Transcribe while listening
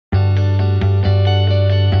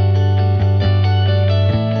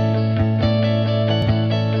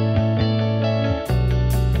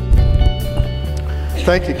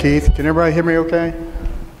Thank you, Keith. Can everybody hear me okay?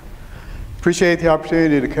 Appreciate the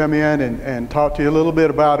opportunity to come in and talk to you a little bit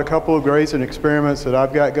about a couple of grazing experiments that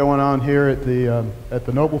I've got going on here at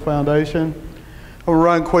the Noble Foundation. I'll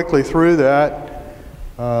run quickly through that.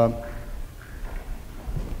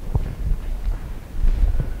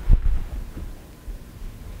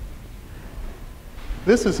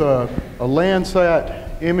 This is a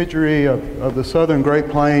Landsat imagery of the southern Great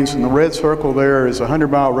Plains, and the red circle there is a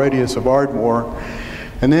 100-mile radius of Ardmore.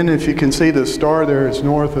 And then if you can see the star there, it's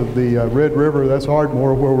north of the Red River. That's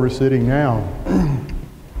Ardmore, where we're sitting now.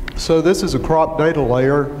 So this is a crop data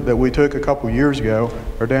layer that we took a couple years ago,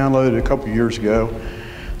 or downloaded a couple years ago.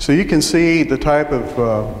 So you can see the type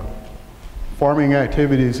of farming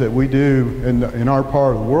activities that we do in our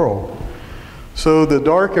part of the world. So the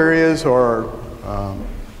dark areas are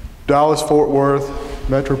Dallas-Fort Worth,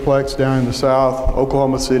 Metroplex down in the south,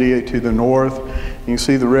 Oklahoma City to the north. You can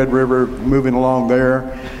see the Red River moving along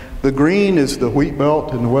there. The green is the wheat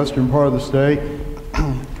belt in the western part of the state.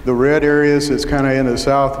 The red areas, it's kind of in the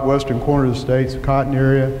southwestern corner of the state, the cotton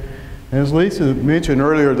area. And as Lisa mentioned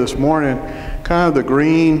earlier this morning, kind of the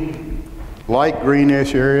green, light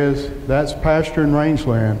greenish areas, that's pasture and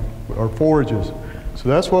rangeland, or forages. So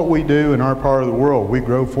that's what we do in our part of the world. We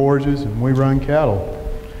grow forages and we run cattle.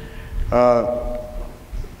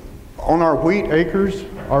 On our wheat acres,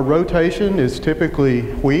 our rotation is typically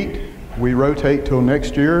wheat. We rotate till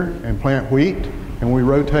next year and plant wheat, and we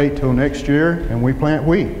rotate till next year and we plant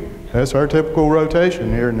wheat. That's our typical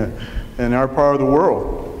rotation here in our part of the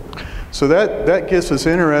world. So that gets us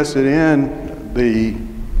interested in the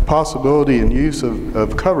possibility and use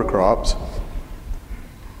of cover crops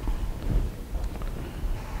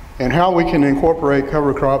and how we can incorporate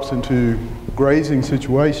cover crops into grazing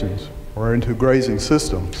situations or into grazing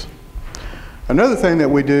systems. Another thing that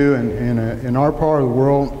we do in our part of the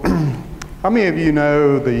world, how many of you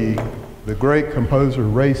know the great composer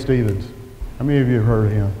Ray Stevens? How many of you have heard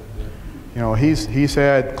of him? You know, he's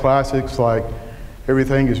had classics like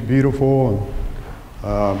Everything is Beautiful,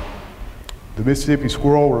 and the Mississippi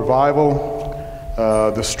Squirrel Revival,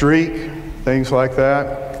 The Streak, things like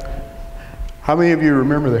that. How many of you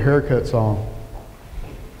remember the Haircut song?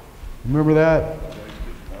 Remember that?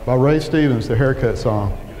 By Ray Stevens, the Haircut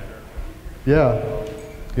song. Yeah.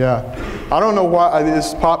 I don't know why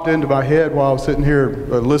this popped into my head while I was sitting here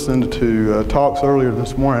listening to talks earlier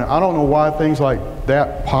this morning. I don't know why things like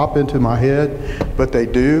that pop into my head, but they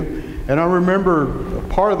do. And I remember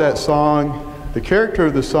part of that song, the character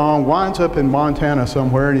of the song winds up in Montana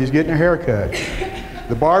somewhere and he's getting a haircut.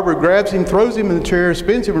 The barber grabs him, throws him in the chair,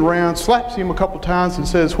 spins him around, slaps him a couple times and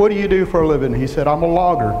says, "What do you do for a living?" He said, "I'm a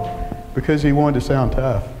logger," because he wanted to sound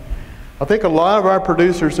tough. I think a lot of our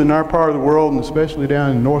producers in our part of the world, and especially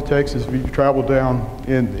down in North Texas, if you've traveled down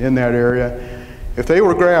in that area, if they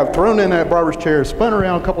were grabbed, thrown in that barber's chair, spun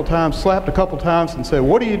around a couple times, slapped a couple times, and said,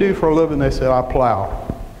 "What do you do for a living?" they said, "I plow."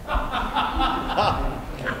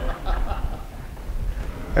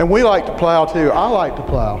 And we like to plow too. I like to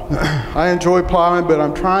plow. I enjoy plowing, but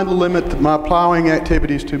I'm trying to limit my plowing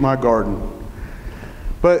activities to my garden.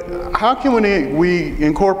 But how can we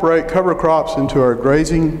incorporate cover crops into our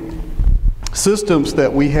grazing systems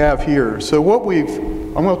that we have here? So I'm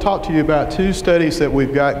going to talk to you about two studies that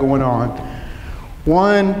we've got going on.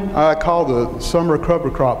 One I call the summer cover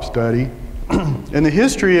crop study. And the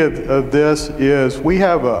history of this is we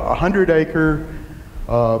have a 100-acre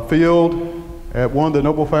field at one of the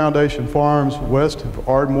Noble Foundation farms west of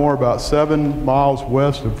Ardmore, about 7 miles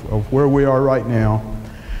west of where we are right now.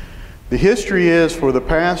 The history is, for the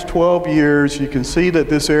past 12 years, you can see that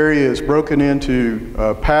this area is broken into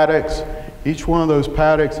paddocks. Each one of those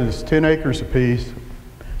paddocks is 10 acres apiece.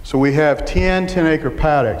 So we have 10 10-acre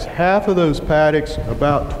paddocks. Half of those paddocks,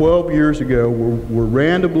 about 12 years ago, were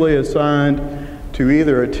randomly assigned to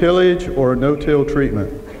either a tillage or a no-till treatment.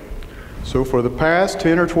 So for the past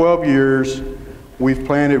 10 or 12 years, we've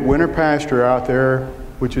planted winter pasture out there,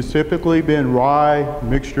 which has typically been rye,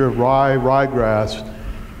 mixture of ryegrass,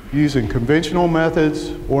 using conventional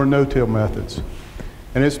methods or no-till methods.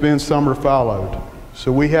 And it's been summer fallowed.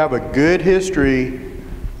 So we have a good history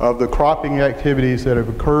of the cropping activities that have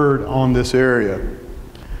occurred on this area.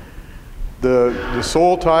 The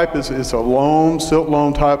soil type is a loam, silt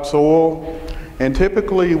loam type soil, and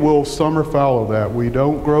typically we'll summer fallow that. We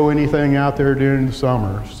don't grow anything out there during the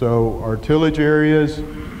summer. So our tillage areas,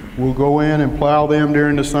 we'll go in and plow them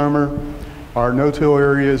during the summer. Our no-till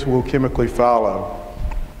areas will chemically fallow.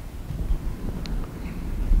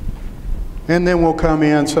 And then we'll come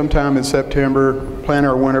in sometime in September, plant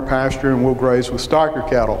our winter pasture, and we'll graze with stocker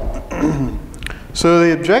cattle. So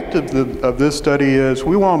the objective of this study is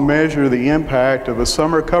we want to measure the impact of a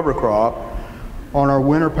summer cover crop on our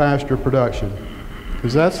winter pasture production.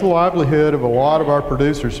 Because that's the livelihood of a lot of our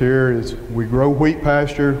producers here is we grow wheat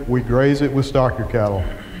pasture, we graze it with stocker cattle.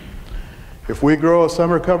 If we grow a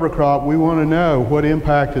summer cover crop, we want to know what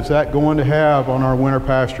impact is that going to have on our winter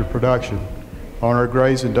pasture production, on our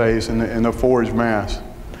grazing days and the forage mass.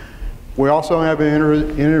 We also have an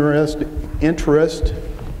interest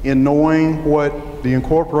in knowing what the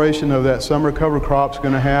incorporation of that summer cover crop is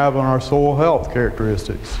going to have on our soil health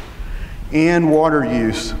characteristics and water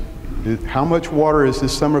use. How much water is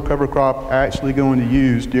this summer cover crop actually going to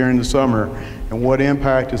use during the summer, and what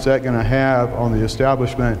impact is that going to have on the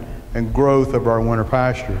establishment and growth of our winter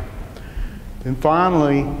pasture? And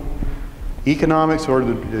finally, economics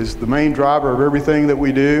is the main driver of everything that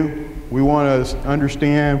we do. We want to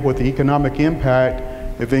understand what the economic impact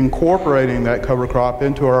of incorporating that cover crop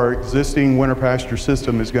into our existing winter pasture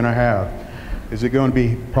system is going to have. Is it going to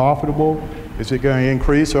be profitable? Is it going to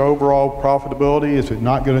increase our overall profitability? Is it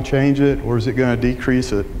not going to change it, or is it going to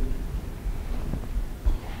decrease it?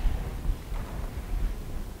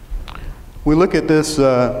 We look at this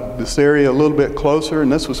area a little bit closer,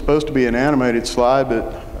 and this was supposed to be an animated slide,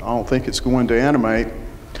 but I don't think it's going to animate.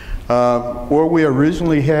 Where we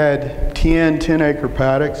originally had 10-acre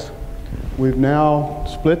paddocks, we've now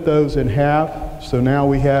split those in half, so now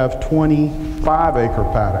we have 25-acre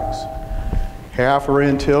paddocks. Half are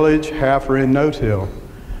in tillage, half are in no-till.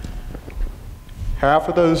 Half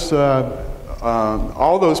of those,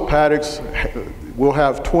 all those paddocks, we'll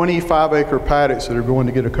have 25-acre paddocks that are going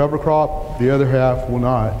to get a cover crop, the other half will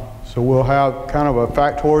not. So we'll have kind of a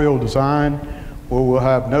factorial design where we'll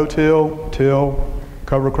have no-till, till,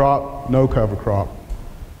 cover crop, no cover crop.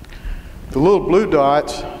 The little blue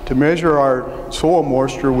dots, to measure our soil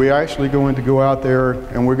moisture, we actually going to go out there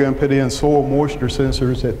and we're going to put in soil moisture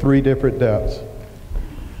sensors at 3 different depths.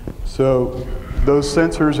 So those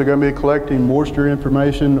sensors are going to be collecting moisture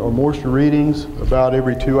information or moisture readings about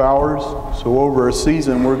every 2 hours. So over a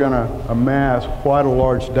season, we're going to amass quite a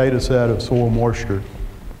large data set of soil moisture.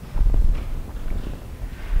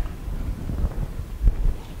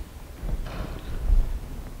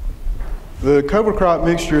 The cover crop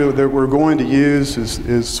mixture that we're going to use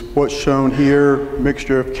is what's shown here,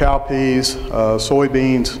 mixture of cowpeas,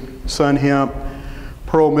 soybeans, sun hemp,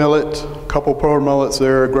 pearl millet, a couple pearl millets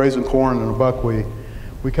there, grazing corn, and a buckwheat.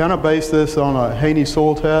 We kind of based this on a Haney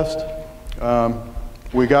soil test.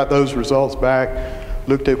 We got those results back,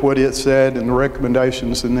 looked at what it said and the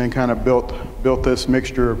recommendations, and then kind of built this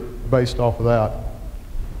mixture based off of that.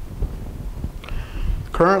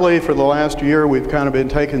 Currently, for the last year, we've kind of been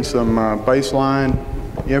taking some baseline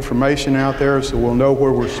information out there so we'll know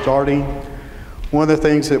where we're starting. One of the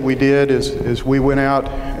things that we did is we went out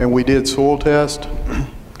and we did soil test.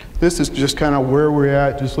 This is just kind of where we're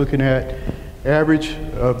at, just looking at average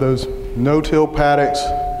of those no-till paddocks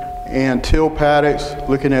and till paddocks,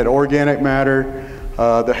 looking at organic matter,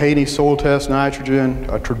 the Haney soil test nitrogen,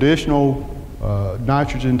 a traditional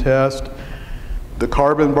nitrogen test, the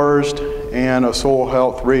carbon burst, and a soil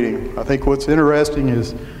health reading. I think what's interesting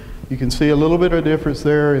is you can see a little bit of difference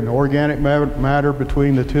there in the organic matter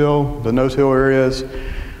between the till, the no-till areas.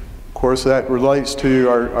 Of course, that relates to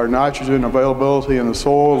our nitrogen availability in the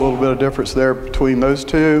soil, a little bit of difference there between those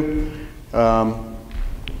two.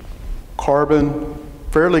 Carbon,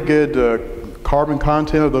 fairly good carbon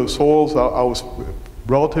content of those soils. I was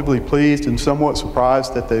relatively pleased and somewhat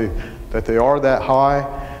surprised that they are that high.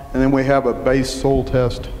 And then we have a base soil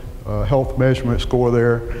test health measurement score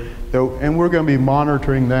there. And we're going to be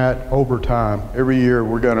monitoring that over time. Every year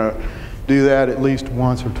we're going to do that at least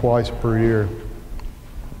once or twice per year.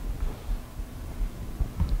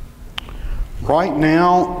 Right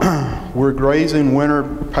now, we're grazing winter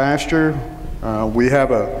pasture. We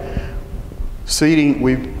have a seeding,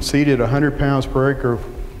 we've seeded 100 pounds per acre.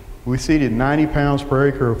 We seeded 90 pounds per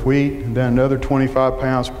acre of wheat and then another 25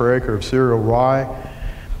 pounds per acre of cereal rye.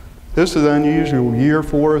 This is an unusual year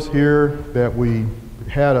for us here that we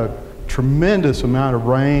had a tremendous amount of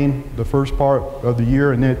rain the first part of the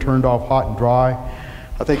year and then it turned off hot and dry.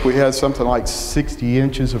 I think we had something like 60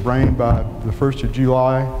 inches of rain by the 1st of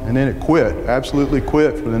July and then it quit, absolutely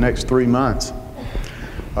quit for the next 3 months.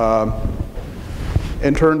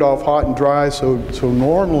 And turned off hot and dry, so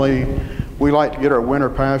normally we like to get our winter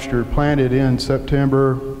pasture planted in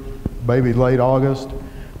September, maybe late August.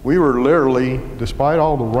 We were literally, despite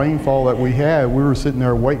all the rainfall that we had, we were sitting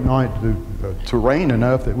there waiting on it to rain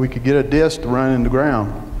enough that we could get a disc to run in the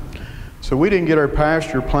ground. So we didn't get our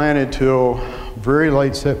pasture planted till very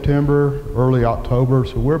late September, early October,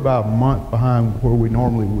 so we're about a month behind where we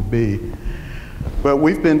normally would be. But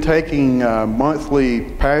we've been taking monthly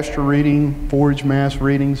pasture reading, forage mass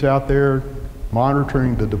readings out there,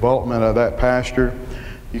 monitoring the development of that pasture.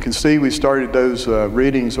 You can see we started those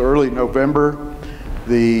readings early November.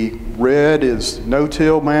 The red is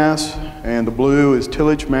no-till mass and the blue is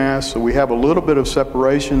tillage mass. So we have a little bit of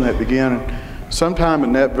separation that began sometime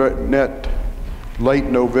in late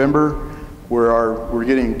November, where we're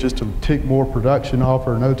getting just a tick more production off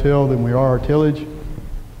our no-till than we are our tillage.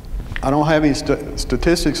 I don't have any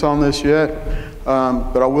statistics on this yet,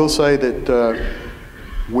 but I will say that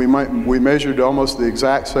we measured almost the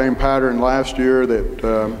exact same pattern last year,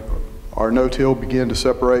 that our no-till began to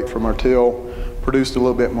separate from our till, produced a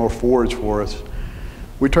little bit more forage for us.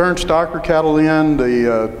 We turned stocker cattle in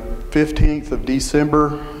the 15th of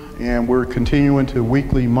December, and we're continuing to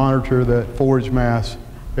weekly monitor that forage mass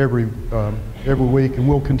every week, and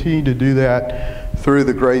we'll continue to do that through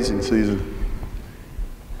the grazing season.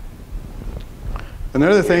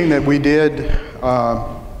 Another thing that we did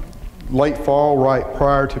late fall, right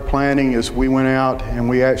prior to planting, is we went out and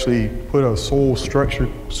we actually put a soil structure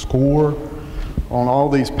score on all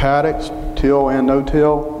these paddocks, till and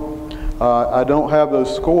no-till. I don't have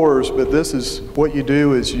those scores, but this is what you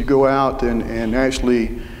do: is you go out and actually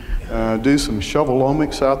do some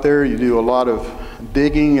shovelomics out there. You do a lot of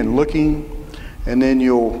digging and looking, and then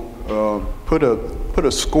you'll put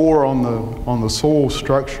a score on the soil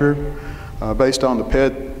structure based on the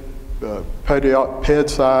ped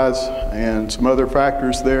size and some other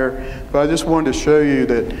factors there. But I just wanted to show you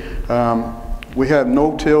that we have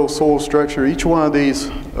no-till soil structure. Each one of these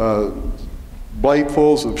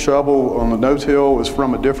bladefuls of shovel on the no-till is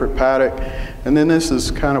from a different paddock, and then this is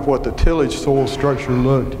kind of what the tillage soil structure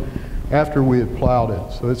looked after we had plowed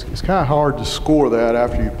it. So it's kind of hard to score that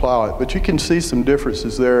after you plow it, but you can see some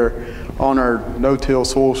differences there on our no-till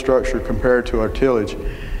soil structure compared to our tillage.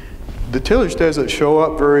 The tillage doesn't show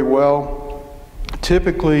up very well.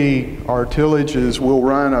 Typically, our tillages will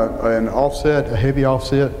run a heavy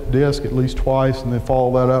offset disc at least twice, and then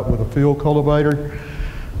follow that up with a field cultivator.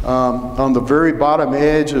 On the very bottom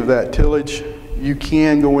edge of that tillage, you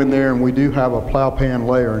can go in there, and we do have a plow pan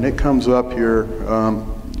layer, and it comes up here.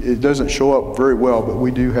 It doesn't show up very well, but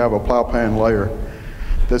we do have a plow pan layer.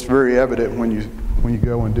 That's very evident when you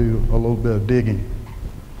go and do a little bit of digging.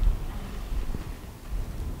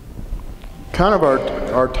 Kind of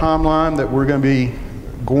our timeline that we're going to be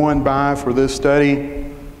going by for this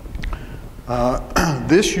study.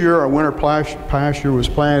 This year, our winter pasture was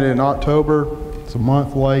planted in October. It's a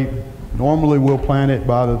month late. Normally, we'll plant it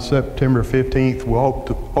by the September 15th. We'll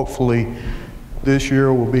hopefully this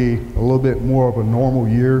year will be a little bit more of a normal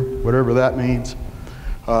year, whatever that means.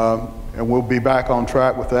 And we'll be back on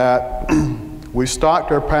track with that. We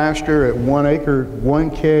stocked our pasture at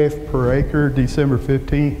 1 calf per acre, December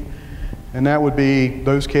 15th. And that would be,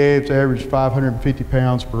 those calves averaged 550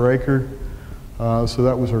 pounds per acre. So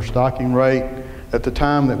that was our stocking rate. At the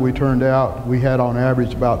time that we turned out, we had on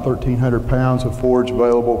average about 1,300 pounds of forage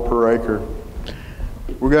available per acre.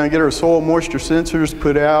 We're going to get our soil moisture sensors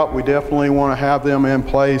put out. We definitely want to have them in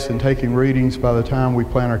place and taking readings by the time we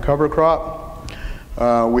plant our cover crop.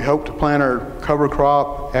 We hope to plant our cover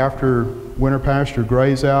crop after winter pasture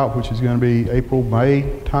graze out, which is going to be April,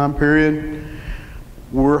 May time period.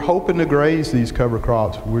 We're hoping to graze these cover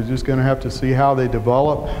crops. We're just going to have to see how they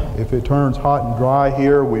develop. If it turns hot and dry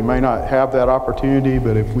here, we may not have that opportunity,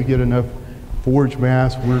 but if we get enough forage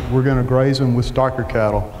mass, we're going to graze them with stocker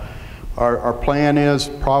cattle. Our plan is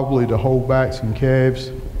probably to hold back some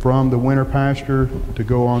calves from the winter pasture to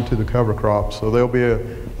go on to the cover crops. So there'll be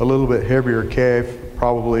a little bit heavier calf,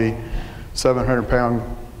 probably 700-pound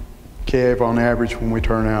calf on average when we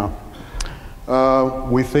turn out.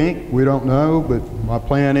 We don't know, but my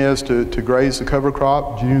plan is to graze the cover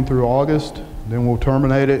crop June through August. Then we'll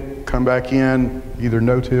terminate it, come back in, either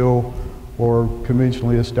no-till or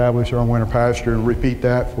conventionally establish our winter pasture and repeat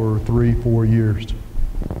that for 3-4 years.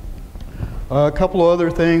 A couple of other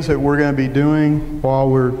things that we're going to be doing while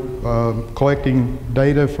we're collecting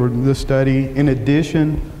data for this study. In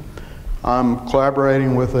addition, I'm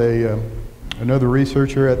collaborating with another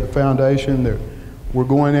researcher at the foundation that we're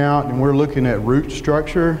going out and we're looking at root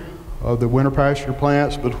structure of the winter pasture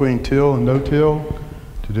plants between till and no-till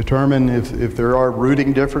to determine if there are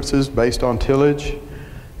rooting differences based on tillage.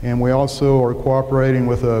 And we also are collaborating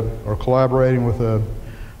with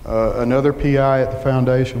another PI at the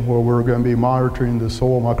foundation where we're going to be monitoring the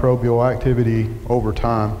soil microbial activity over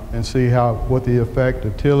time and see what the effect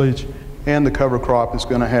of tillage and the cover crop is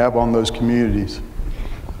going to have on those communities.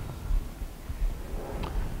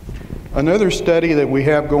 Another study that we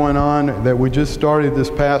have going on that we just started this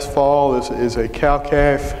past fall is a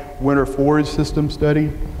cow-calf winter forage system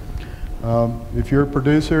study. If you're a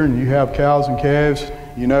producer and you have cows and calves,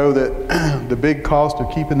 you know that the big cost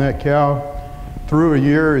of keeping that cow through a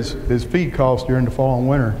year is feed cost during the fall and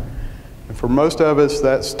winter. And for most of us,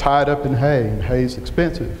 that's tied up in hay, and hay is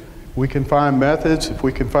expensive. If we can find methods, if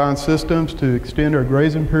we can find systems to extend our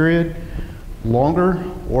grazing period longer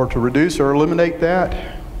or to reduce or eliminate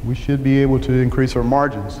that, we should be able to increase our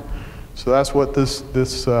margins. So that's what this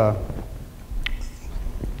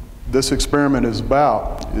experiment is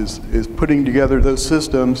about, is putting together those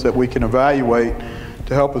systems that we can evaluate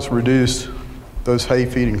to help us reduce those hay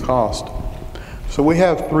feeding costs. So we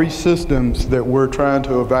have 3 systems that we're trying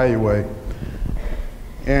to evaluate.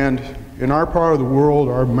 And in our part of the world,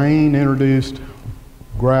 our main introduced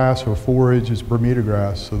grass or forage is Bermuda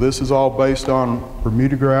grass. So this is all based on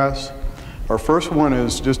Bermuda grass. Our first one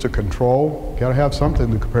is just a control. Got to have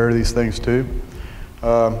something to compare these things to.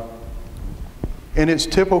 And it's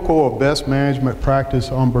typical of best management practice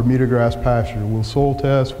on Bermuda grass pasture. We'll soil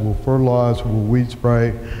test, we'll fertilize, we'll weed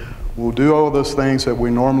spray. We'll do all those things that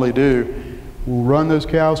we normally do. We'll run those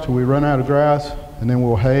cows till we run out of grass, and then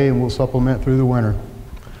we'll hay and we'll supplement through the winter.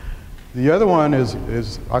 The other one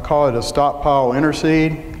is I call it a stockpile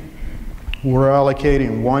interseed. We're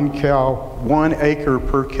allocating 1 acre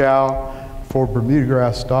per cow for Bermuda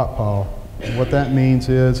grass stockpile. And what that means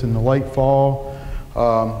is in the late fall,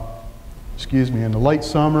 in the late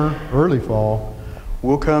summer, early fall,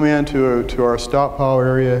 we'll come into our stockpile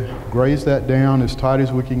area, graze that down as tight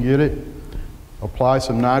as we can get it, apply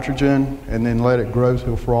some nitrogen, and then let it grow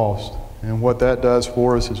till frost. And what that does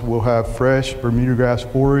for us is we'll have fresh Bermuda grass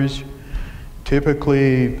forage.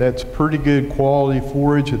 Typically, that's pretty good quality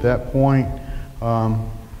forage at that point.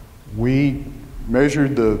 We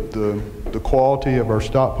measured the quality of our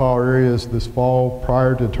stockpile areas this fall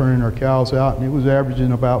prior to turning our cows out, and it was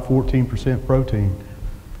averaging about 14% protein.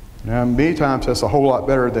 Now, many times that's a whole lot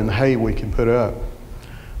better than the hay we can put up.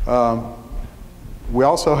 We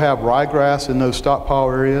also have ryegrass in those stockpile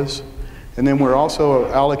areas, and then we're also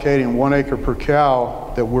allocating 1 acre per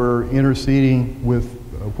cow that we're interseeding with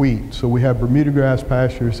wheat. So we have Bermuda grass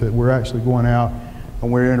pastures that we're actually going out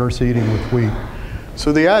and we're interseeding with wheat.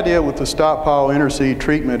 So the idea with the stockpile interseed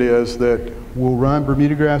treatment is that we'll run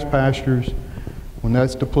Bermuda grass pastures. When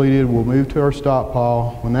that's depleted, we'll move to our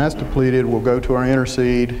stockpile. When that's depleted, we'll go to our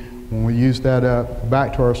interseed. When we use that up,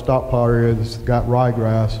 back to our stockpile area that's got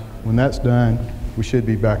ryegrass. When that's done, we should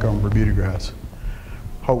be back on Bermuda grass,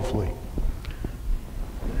 hopefully.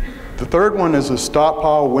 The third one is a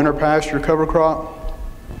stockpile winter pasture cover crop.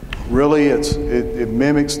 Really, it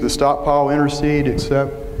mimics the stockpile interseed,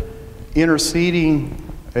 except interseeding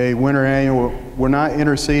a winter annual. We're not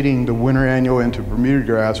interseeding the winter annual into Bermuda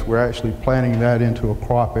grass. We're actually planting that into a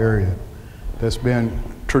crop area that's been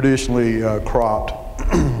traditionally cropped.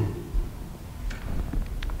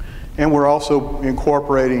 And we're also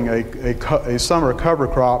incorporating a summer cover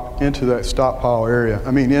crop into that stockpile area.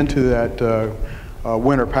 Into that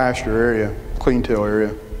winter pasture area, clean tail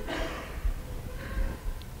area.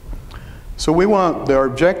 So our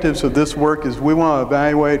objectives of this work is we want to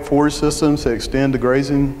evaluate forage systems that extend the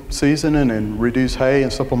grazing season and reduce hay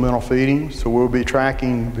and supplemental feeding. So we'll be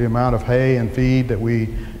tracking the amount of hay and feed that we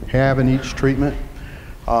have in each treatment.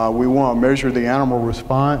 We want to measure the animal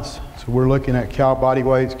response. So we're looking at cow body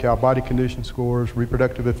weights, cow body condition scores,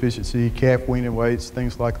 reproductive efficiency, calf weaning weights,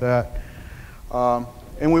 things like that.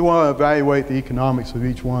 And we want to evaluate the economics of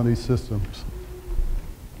each one of these systems.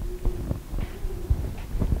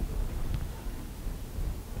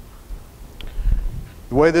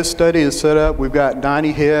 The way this study is set up, we've got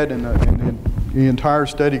 90 head in the entire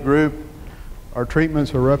study group. Our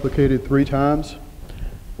treatments are replicated 3 times.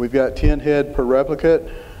 We've got 10 head per replicate.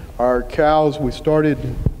 Our cows, we started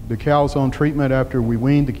the cows on treatment after we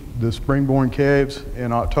weaned the spring-born calves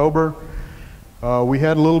in October. We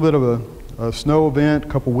had a little bit of a snow event a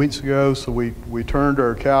couple weeks ago, so we turned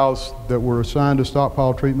our cows that were assigned to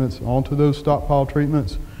stockpile treatments onto those stockpile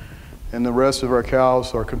treatments. And the rest of our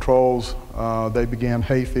cows, our controls, they began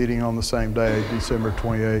hay feeding on the same day, December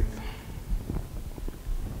 28th.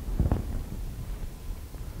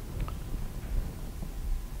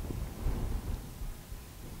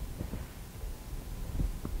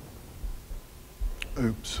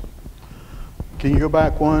 Oops. Can you go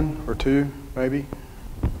back 1 or 2, maybe?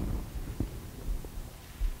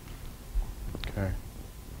 Okay.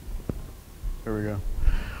 There we go.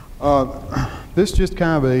 This is just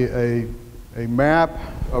kind of a map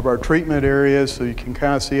of our treatment areas, so you can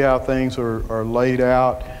kind of see how things are laid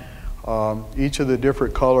out. Each of the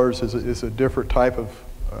different colors is a different type of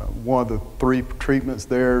one of the 3 treatments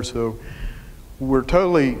there. So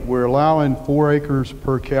we're allowing 4 acres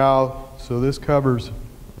per cow, so this covers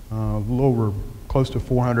a little over close to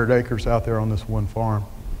 400 acres out there on this one farm.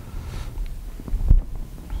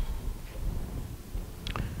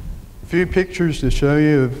 A few pictures to show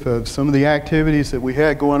you of some of the activities that we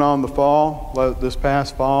had going on this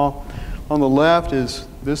past fall. On the left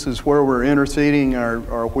this is where we're interseeding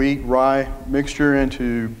our wheat rye mixture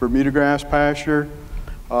into Bermuda grass pasture.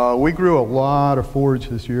 We grew a lot of forage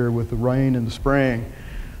this year with the rain in the spring.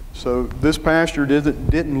 So this pasture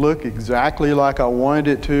didn't look exactly like I wanted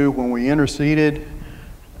it to when we interseeded,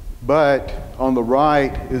 but on the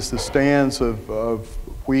right is the stands of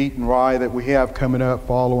wheat and rye that we have coming up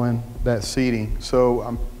following that seeding. So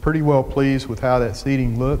I'm pretty well pleased with how that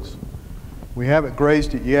seeding looks. We haven't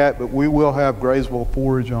grazed it yet, but we will have grazable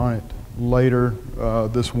forage on it later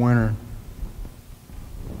this winter.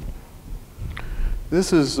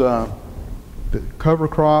 This is the cover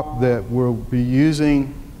crop that we'll be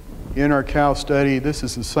using in our cow study. This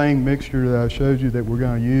is the same mixture that I showed you that we're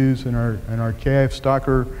going to use in our calf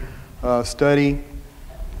stocker study.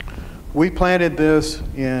 We planted this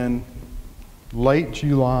in late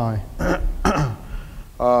July,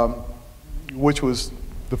 which was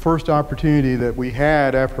the first opportunity that we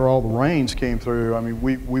had after all the rains came through. I mean,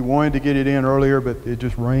 we wanted to get it in earlier, but it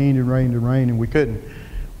just rained and rained and rained, and we couldn't.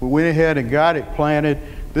 We went ahead and got it planted.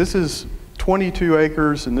 This is 22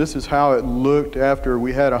 acres, and this is how it looked after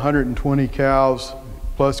we had 120 cows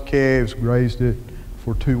plus calves grazed it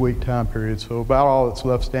for a 2-week time period. So about all that's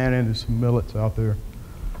left standing is some millets out there.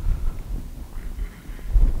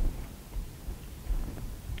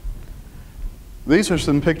 These are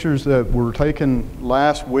some pictures that were taken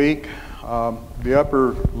last week. The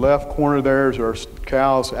upper left corner there is our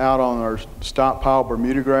cows out on our stockpile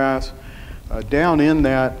Bermuda grass. Down in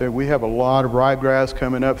that, we have a lot of ryegrass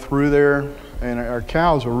coming up through there, and our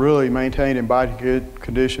cows are really maintained in body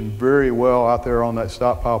condition very well out there on that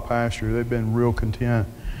stockpile pasture. They've been real content.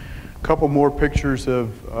 A couple more pictures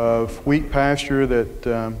of wheat pasture. That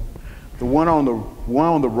the one on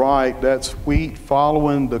the right, that's wheat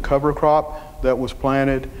following the cover crop that was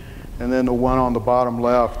planted, and then the one on the bottom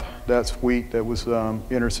left, that's wheat that was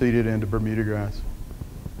interseeded into Bermuda grass.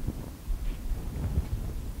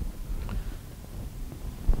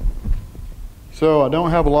 So I don't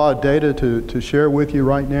have a lot of data to share with you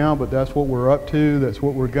right now, but that's what we're up to. That's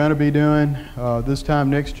what we're going to be doing. This time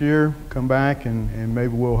next year, come back and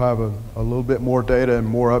maybe we'll have a little bit more data and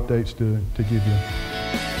more updates to give you.